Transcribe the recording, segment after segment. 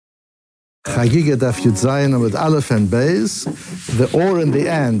Chagiga Daf Yud Zayin with Aleph and Beis, the or and the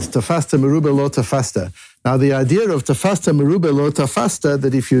and, tafasta meruba lo tafasta. Now the idea of tafasta meruba lo tafasta,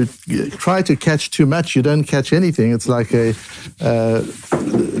 that if you try to catch too much, you don't catch anything. It's like a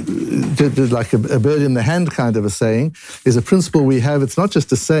bird in the hand kind of a saying, is a principle we have. It's not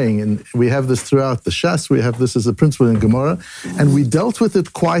just a saying, and we have this throughout the Shas. We have this as a principle in Gemara, and we dealt with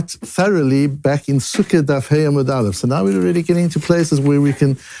it quite thoroughly back in Sukkah Daf Hey Amud Aleph. So now we're already getting to places where we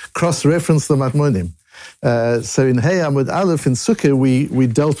can cross-reference the Matmonim. So in Hey Amud Aleph in Sukkah, we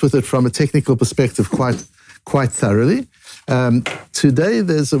dealt with it from a technical perspective quite thoroughly. Today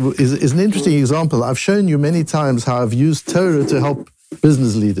is an interesting example. I've shown you many times how I've used Torah to help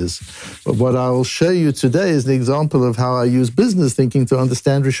business leaders. But what I will show you today is an example of how I use business thinking to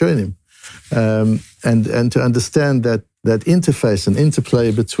understand Rishonim, and to understand that interface and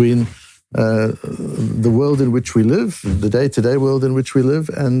interplay between the world in which we live, the day-to-day world in which we live,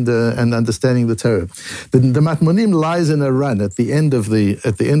 and understanding the Torah. The Matmonim lies in a run at the end of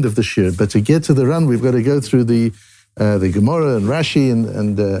the shir. But to get to the run, we've got to go through the Gemara and Rashi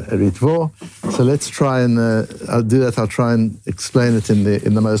and Ritvo. So let's try and I'll do that. I'll try and explain it in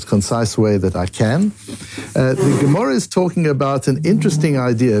the most concise way that I can. The Gemara is talking about an interesting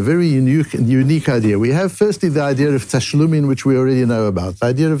idea, a very unique idea. We have firstly the idea of Tashlumin, which we already know about. The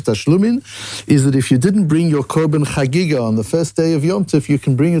idea of Tashlumin is that if you didn't bring your Korban Chagiga on the first day of Yom Tov, you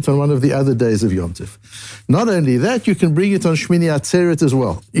can bring it on one of the other days of Yom Tov. Not only that, you can bring it on Shmini Atzeret as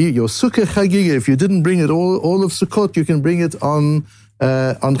well. Your Sukkah Chagiga, if you didn't bring it all of Sukkot, you can bring it on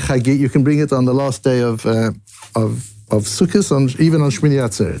Chagi. You can bring it on the last day of Sukkot, even on Shmini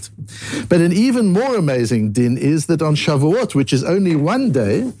Atzeret. But an even more amazing din is that on Shavuot, which is only one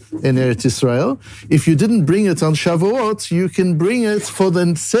day in Eretz Yisrael, if you didn't bring it on Shavuot, you can bring it for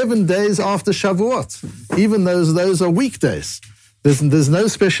the 7 days after Shavuot, even though those are weekdays. There's no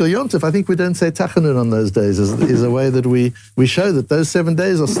special Yom Tov. I think we don't say Tachanun on those days. Is a way that we show that those 7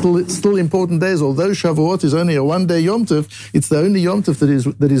 days are still important days. Although Shavuot is only a one-day Yom Tov, it's the only Yom Tov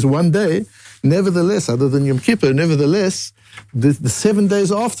that is one day. Nevertheless, other than Yom Kippur, the 7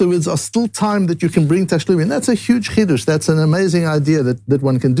 days afterwards are still time that you can bring Tashlumin. That's a huge chiddush. That's an amazing idea that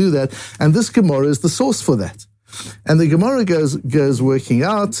one can do that. And this Gemara is the source for that. And the Gemara goes working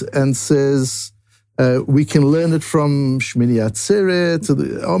out and says, we can learn it from Shmini Atzeret to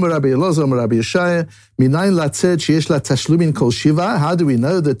the Omer Rabbi Elazar, Omer Rabbi Yeshaya. Minayin latzeret sheyesh la tashlumin kol shiva. How do we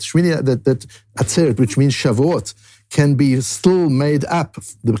know that that Atzeret, which means Shavuot, can be still made up?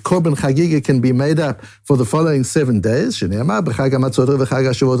 The Korban Chagiga can be made up for the following 7 days. Shneimar b'chag hamatzot v'chag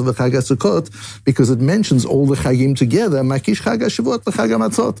hashavot v'chag hasukot, because it mentions all the Chagim together. Makish chag hashavot v'chag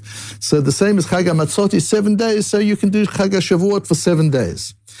hamatzot. So the same as Chag hamatzot is 7 days, so you can do Chag hashavot for 7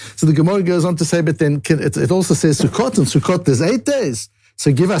 days. So the Gemara goes on to say, but then it also says Sukkot, and Sukkot there's 8 days.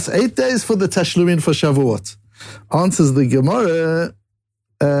 So give us 8 days for the Tashlumin for Shavuot. Answers the Gemara,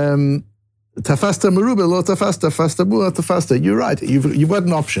 Tafasta meruba lo tafasta, fasta bua tafasta. You're right. You've got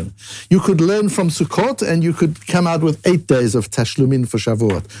an option. You could learn from Sukkot, and you could come out with 8 days of Tashlumin for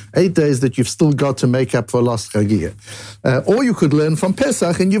Shavuot. 8 days that you've still got to make up for lost Chagiga. Or you could learn from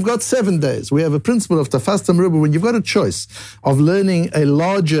Pesach, and you've got 7 days. We have a principle of Tafasta meruba. When you've got a choice of learning a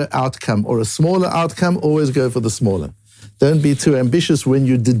larger outcome or a smaller outcome, always go for the smaller. Don't be too ambitious when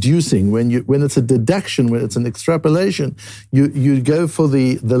you're deducing. When it's a deduction, when it's an extrapolation, you go for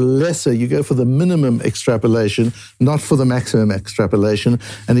the lesser, you go for the minimum extrapolation, not for the maximum extrapolation.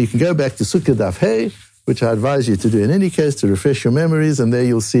 And you can go back to Sukkah Daf Hey, which I advise you to do in any case to refresh your memories, and there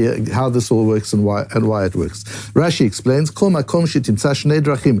you'll see how this all works and why it works. Rashi explains, Kol makom shetimtza shnei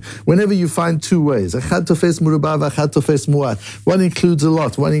drachim. Whenever you find 2 ways, echad tofes meruba v'echad tofes muat. One includes a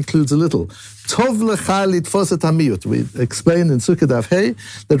lot, one includes a little. Tov lecha litfos et hamiyut. We explain in Sukkah Daf Hey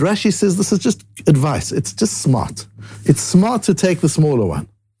that Rashi says this is just advice. It's just smart. It's smart to take the smaller one.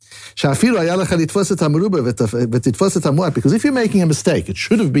 Because if you're making a mistake, it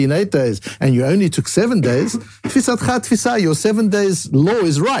should have been 8 days, and you only took 7 days, your 7 days law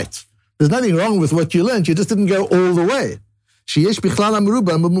is right. There's nothing wrong with what you learned, you just didn't go all the way.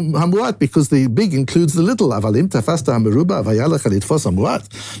 Because the big includes the little.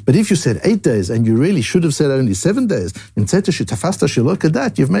 But if you said 8 days, and you really should have said only 7 days,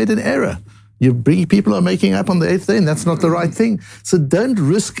 you've made an error. People are making up on the 8th day, and that's not the right thing. So don't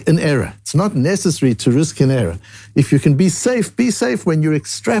risk an error. It's not necessary to risk an error. If you can be safe when you're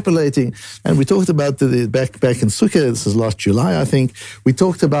extrapolating. And we talked about back in Sukkah, this is last July, I think, we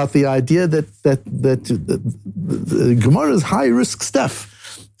talked about the idea that Gemara's high-risk stuff.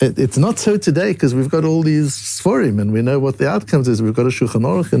 It's not so today because we've got all these Sforim and we know what the outcomes is. We've got a Shulchan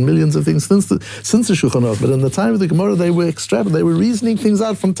Aruch and millions of things since the Shulchan Aruch. But in the time of the Gemara, they were extravagant. They were reasoning things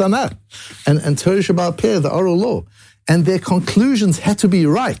out from Tanakh and Torah Shabbat Peh, the oral law. And their conclusions had to be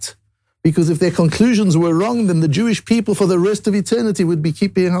right. Because if their conclusions were wrong, then the Jewish people for the rest of eternity would be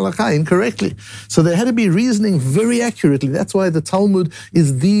keeping halakha incorrectly. So they had to be reasoning very accurately. That's why the Talmud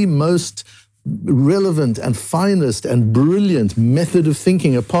is the most relevant and finest and brilliant method of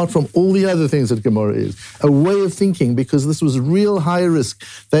thinking, apart from all the other things that Gemara is. A way of thinking, because this was real high risk.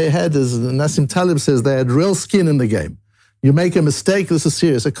 They had, as Nassim Taleb says, they had real skin in the game. You make a mistake, this is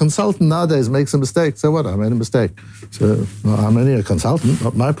serious. A consultant nowadays makes a mistake. So what? I made a mistake. So I'm only a consultant,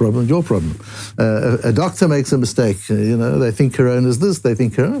 not my problem, your problem. A doctor makes a mistake. They think corona is this, they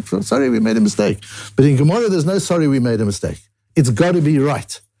think corona. Sorry, we made a mistake. But in Gemara, there's no sorry, we made a mistake. It's got to be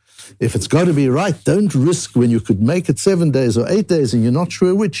right. If it's got to be right, don't risk when you could make it 7 days or 8 days and you're not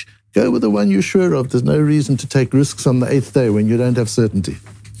sure which. Go with the one you're sure of. There's no reason to take risks on the 8th day when you don't have certainty.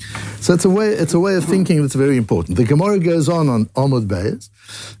 So it's a way of thinking that's very important. The Gemara goes on Amud Beis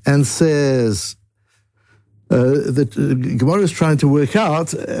and says that Gemara is trying to work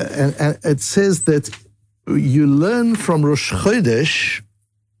out, and it says that you learn from Rosh Chodesh.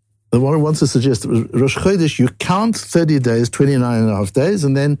 The one wants to suggest that Rosh Chodesh, you count 30 days, 29 and a half days,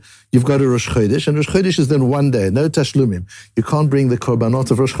 and then you've got a Rosh Chodesh, and Rosh Chodesh is then 1 day, no tashlumim. You can't bring the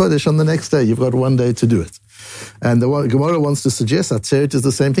korbanot of Rosh Chodesh on the next day. You've got 1 day to do it. And the Gemara wants to suggest Atzeret is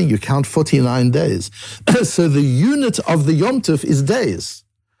the same thing. You count 49 days. So the unit of the Yom Tov is days.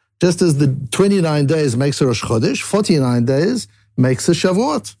 Just as the 29 days makes a Rosh Chodesh, 49 days makes a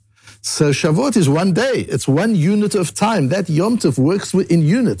Shavuot. So Shavuot is 1 day. It's 1 unit of time. That Yom Tov works in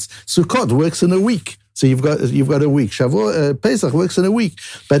units. Sukkot works in a week. So you've got a week. Pesach works in a week.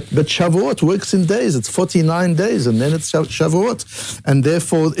 But Shavuot works in days. It's 49 days, and then it's Shavuot. And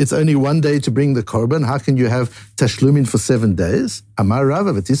therefore, it's only 1 day to bring the korban. How can you have tashlumin for 7 days? Amar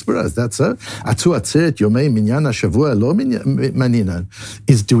Rava v'tisbara, is that so? Atu atzeret yomei minyan ha-shavua lo maninan.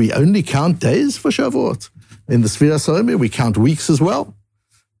 Do we only count days for Shavuot? In the Sfiras HaOmer, we count weeks as well.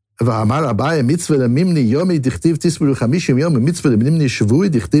 ואמר אביי, מצווה למימני יומי דכתיב תספרו 50 יום, מצווה למימני שבועי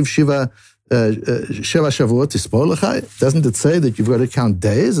דכתיב 7 שבועות תספור לך. Doesn't it say that you've got to count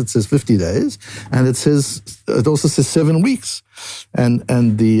days? It says 50 days, and it also says 7 weeks. And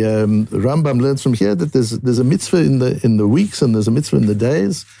the Rambam learns from here that there's a mitzvah in the weeks and there's a mitzvah in the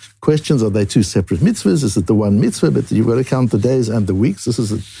days. Questions, are they 2 separate mitzvahs? Is it the one mitzvah? But you've got to count the days and the weeks. This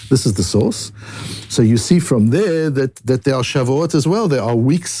is the source. So you see from there that there are Shavuot as well. There are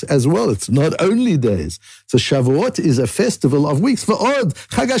weeks as well. It's not only days. So Shavuot is a festival of weeks. V'od,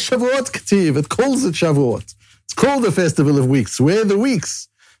 Chag HaShavuot K'tiv. It calls it Shavuot. It's called the festival of weeks. Where are the weeks?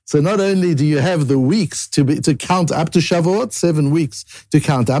 So not only do you have the weeks to count up to Shavuot, 7 weeks to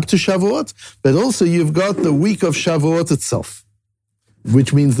count up to Shavuot, but also you've got the week of Shavuot itself,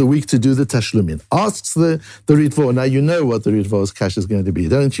 which means the week to do the tashlumin. Asks the Ritvo. Now you know what the Ritvo's cash is going to be,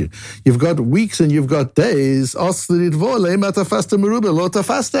 don't you? You've got weeks and you've got days. Asks the Ritvo, le'ma tafasta meruba, lo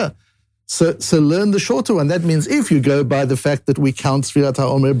tafasta. So learn the shorter one. That means if you go by the fact that we count Sfirat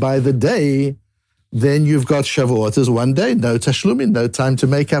HaOmer by the day, then you've got Shavuot as 1 day, no tashlumin, no time to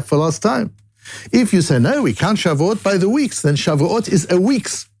make up for lost time. If you say, no, we count Shavuot by the weeks, then Shavuot is a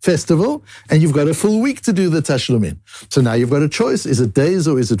week's festival, and you've got a full week to do the tashlumin. So now you've got a choice. Is it days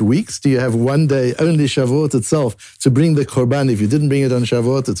or is it weeks? Do you have 1 day, only Shavuot itself, to bring the korban? If you didn't bring it on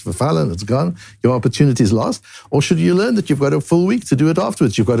Shavuot, it's verfallen, it's gone, your opportunity is lost. Or should you learn that you've got a full week to do it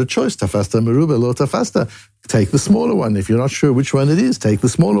afterwards? You've got a choice, tafasta meruba, lo tafasta. Take the smaller one. If you're not sure which one it is, take the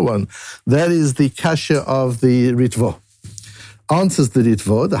smaller one. That is the kasha of the Ritvo. Answers the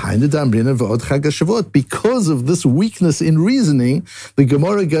Ritvo, the Hainu Damrin V'od Chag HaShavuot. Because of this weakness in reasoning, the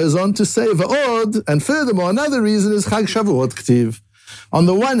Gemara goes on to say V'od, and furthermore, another reason is Chag Shavuot K'tiv. On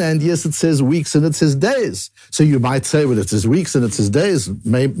the one hand, yes, it says weeks and it says days. So you might say, well, it says weeks and it says days.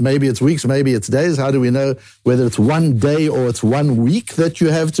 Maybe it's weeks, maybe it's days. How do we know whether it's 1 day or it's 1 week that you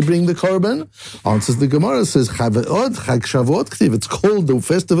have to bring the korban? Answers the Gemara, says, Chag Shavuot K'tiv. It's called the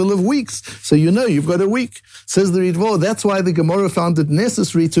festival of weeks. So you know you've got a week. Says the Ritvo, that's why the Gemara found it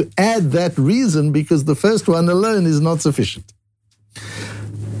necessary to add that reason, because the first one alone is not sufficient.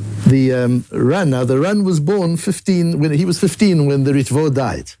 The Ran was born 15 when he was 15 when the Ritvo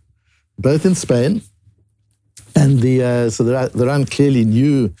died, both in Spain, and the Ran clearly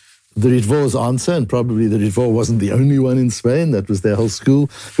knew the Ritvo's answer, and probably the Ritvo wasn't the only one in Spain. That was their whole school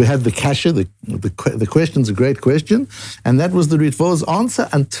who had the kasha. The question's a great question, and that was the Ritvo's answer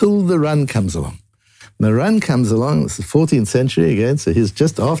until the Ran comes along. The Ran comes along, it's the 14th century again, so he's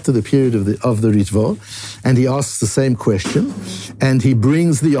just after the period of the Ritvo, and he asks the same question, and he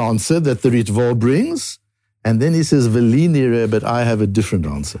brings the answer that the Ritvo brings, and then he says, Veli nireh, but I have a different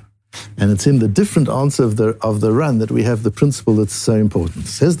answer. And it's in the different answer of the Ran that we have the principle that's so important.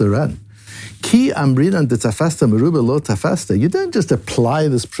 Says the Ran, Ki amrinan de tafasta meruba lo tafasta. You don't just apply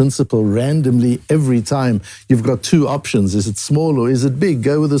this principle randomly every time. You've got two options. Is it small or is it big?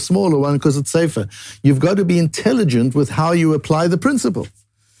 Go with the smaller one because it's safer. You've got to be intelligent with how you apply the principle.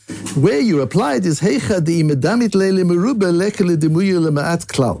 Where you apply it is heicha de imedamit leile meruba lekele demuyu lemaat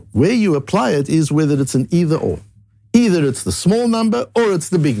klal. Where you apply it is whether it's an either or. Either it's the small number or it's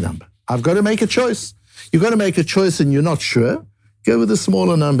the big number. I've got to make a choice. You've got to make a choice and you're not sure. Go with the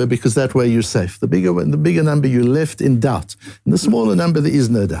smaller number because that way you're safe. The bigger number you're left in doubt. In the smaller number there is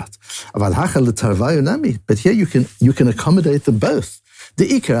no doubt. But here you can accommodate them both.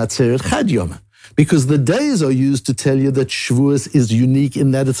 Because the days are used to tell you that Shavuos is unique in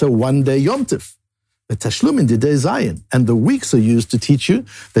that it's a one-day Yom Tov. The Tashlumin Didei Zayin. And the weeks are used to teach you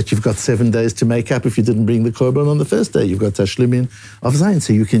that you've got 7 days to make up if you didn't bring the Korban on the first day. You've got Tashlumin of Zayin.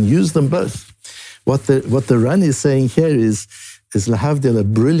 So you can use them both. What the Ran is saying here is lahavdil, a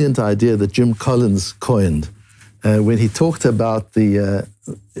brilliant idea that Jim Collins coined when he talked about the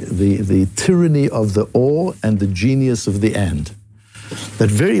tyranny of the or and the genius of the and. That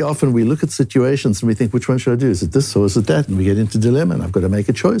very often we look at situations and we think, which one should I do? Is it this or is it that? And we get into dilemma and I've got to make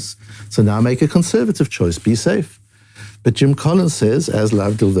a choice. So now make a conservative choice, be safe. But Jim Collins says, as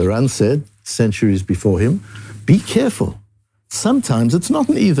lahavdil the Ran said centuries before him, be careful. Sometimes it's not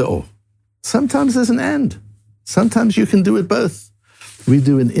an either or. Sometimes there's an and. Sometimes you can do it both. We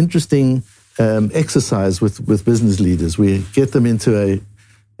do an interesting exercise with business leaders. We get them into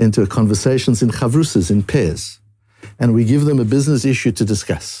conversations in chavrusas, in pairs, and we give them a business issue to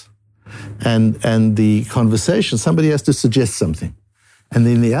discuss. And the conversation, somebody has to suggest something, and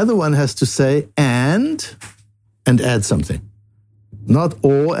then the other one has to say and add something, not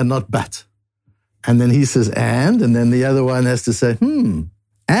or and not but. And then he says and then the other one has to say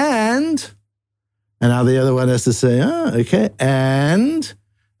and now the other one has to say, okay, and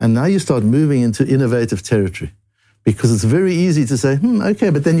now you start moving into innovative territory because it's very easy to say, okay,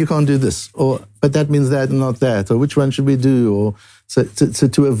 but then you can't do this, or but that means that and not that, or which one should we do, or so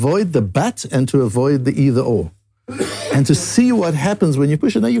to avoid the but and to avoid the either or, and to see what happens when you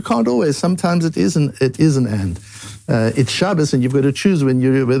push it. Now you can't always. Sometimes it is an and. It's Shabbos, and you've got to choose whether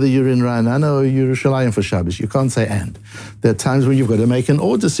you're in Ra'anana or Yerushalayim for Shabbos. You can't say and. There are times when you've got to make an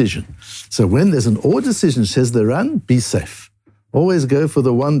or decision. So when there's an or decision, says the Ran, be safe. Always go for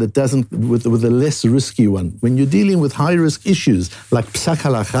the one that doesn't, with the less risky one. When you're dealing with high-risk issues like Psak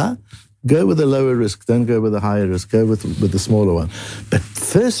Halacha, go with the lower risk. Don't go with the higher risk. Go with the smaller one. But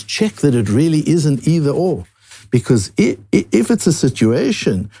first check that it really isn't either or. Because if it's a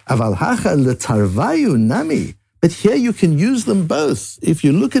situation, aval hacha letarvayu nami, but here you can use them both. If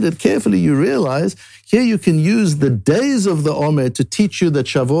you look at it carefully, you realize here you can use the days of the Omer to teach you that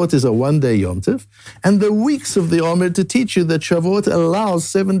Shavuot is a one-day Yom Tov, and the weeks of the Omer to teach you that Shavuot allows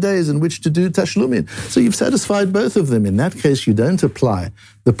 7 days in which to do Tashlumin. So you've satisfied both of them. In that case, you don't apply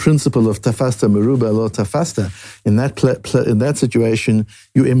the principle of Tafasta Meruba lo Tafasta. In that situation,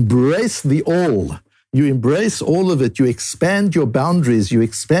 you embrace the all. You embrace all of it. You expand your boundaries. You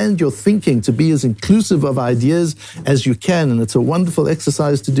expand your thinking to be as inclusive of ideas as you can. And it's a wonderful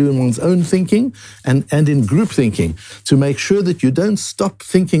exercise to do in one's own thinking and in group thinking to make sure that you don't stop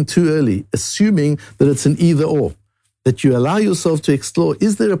thinking too early, assuming that it's an either or, that you allow yourself to explore,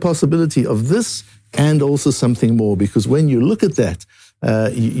 is there a possibility of this and also something more? Because when you look at that,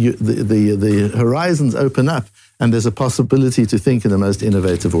 the horizons open up and there's a possibility to think in the most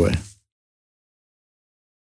innovative way.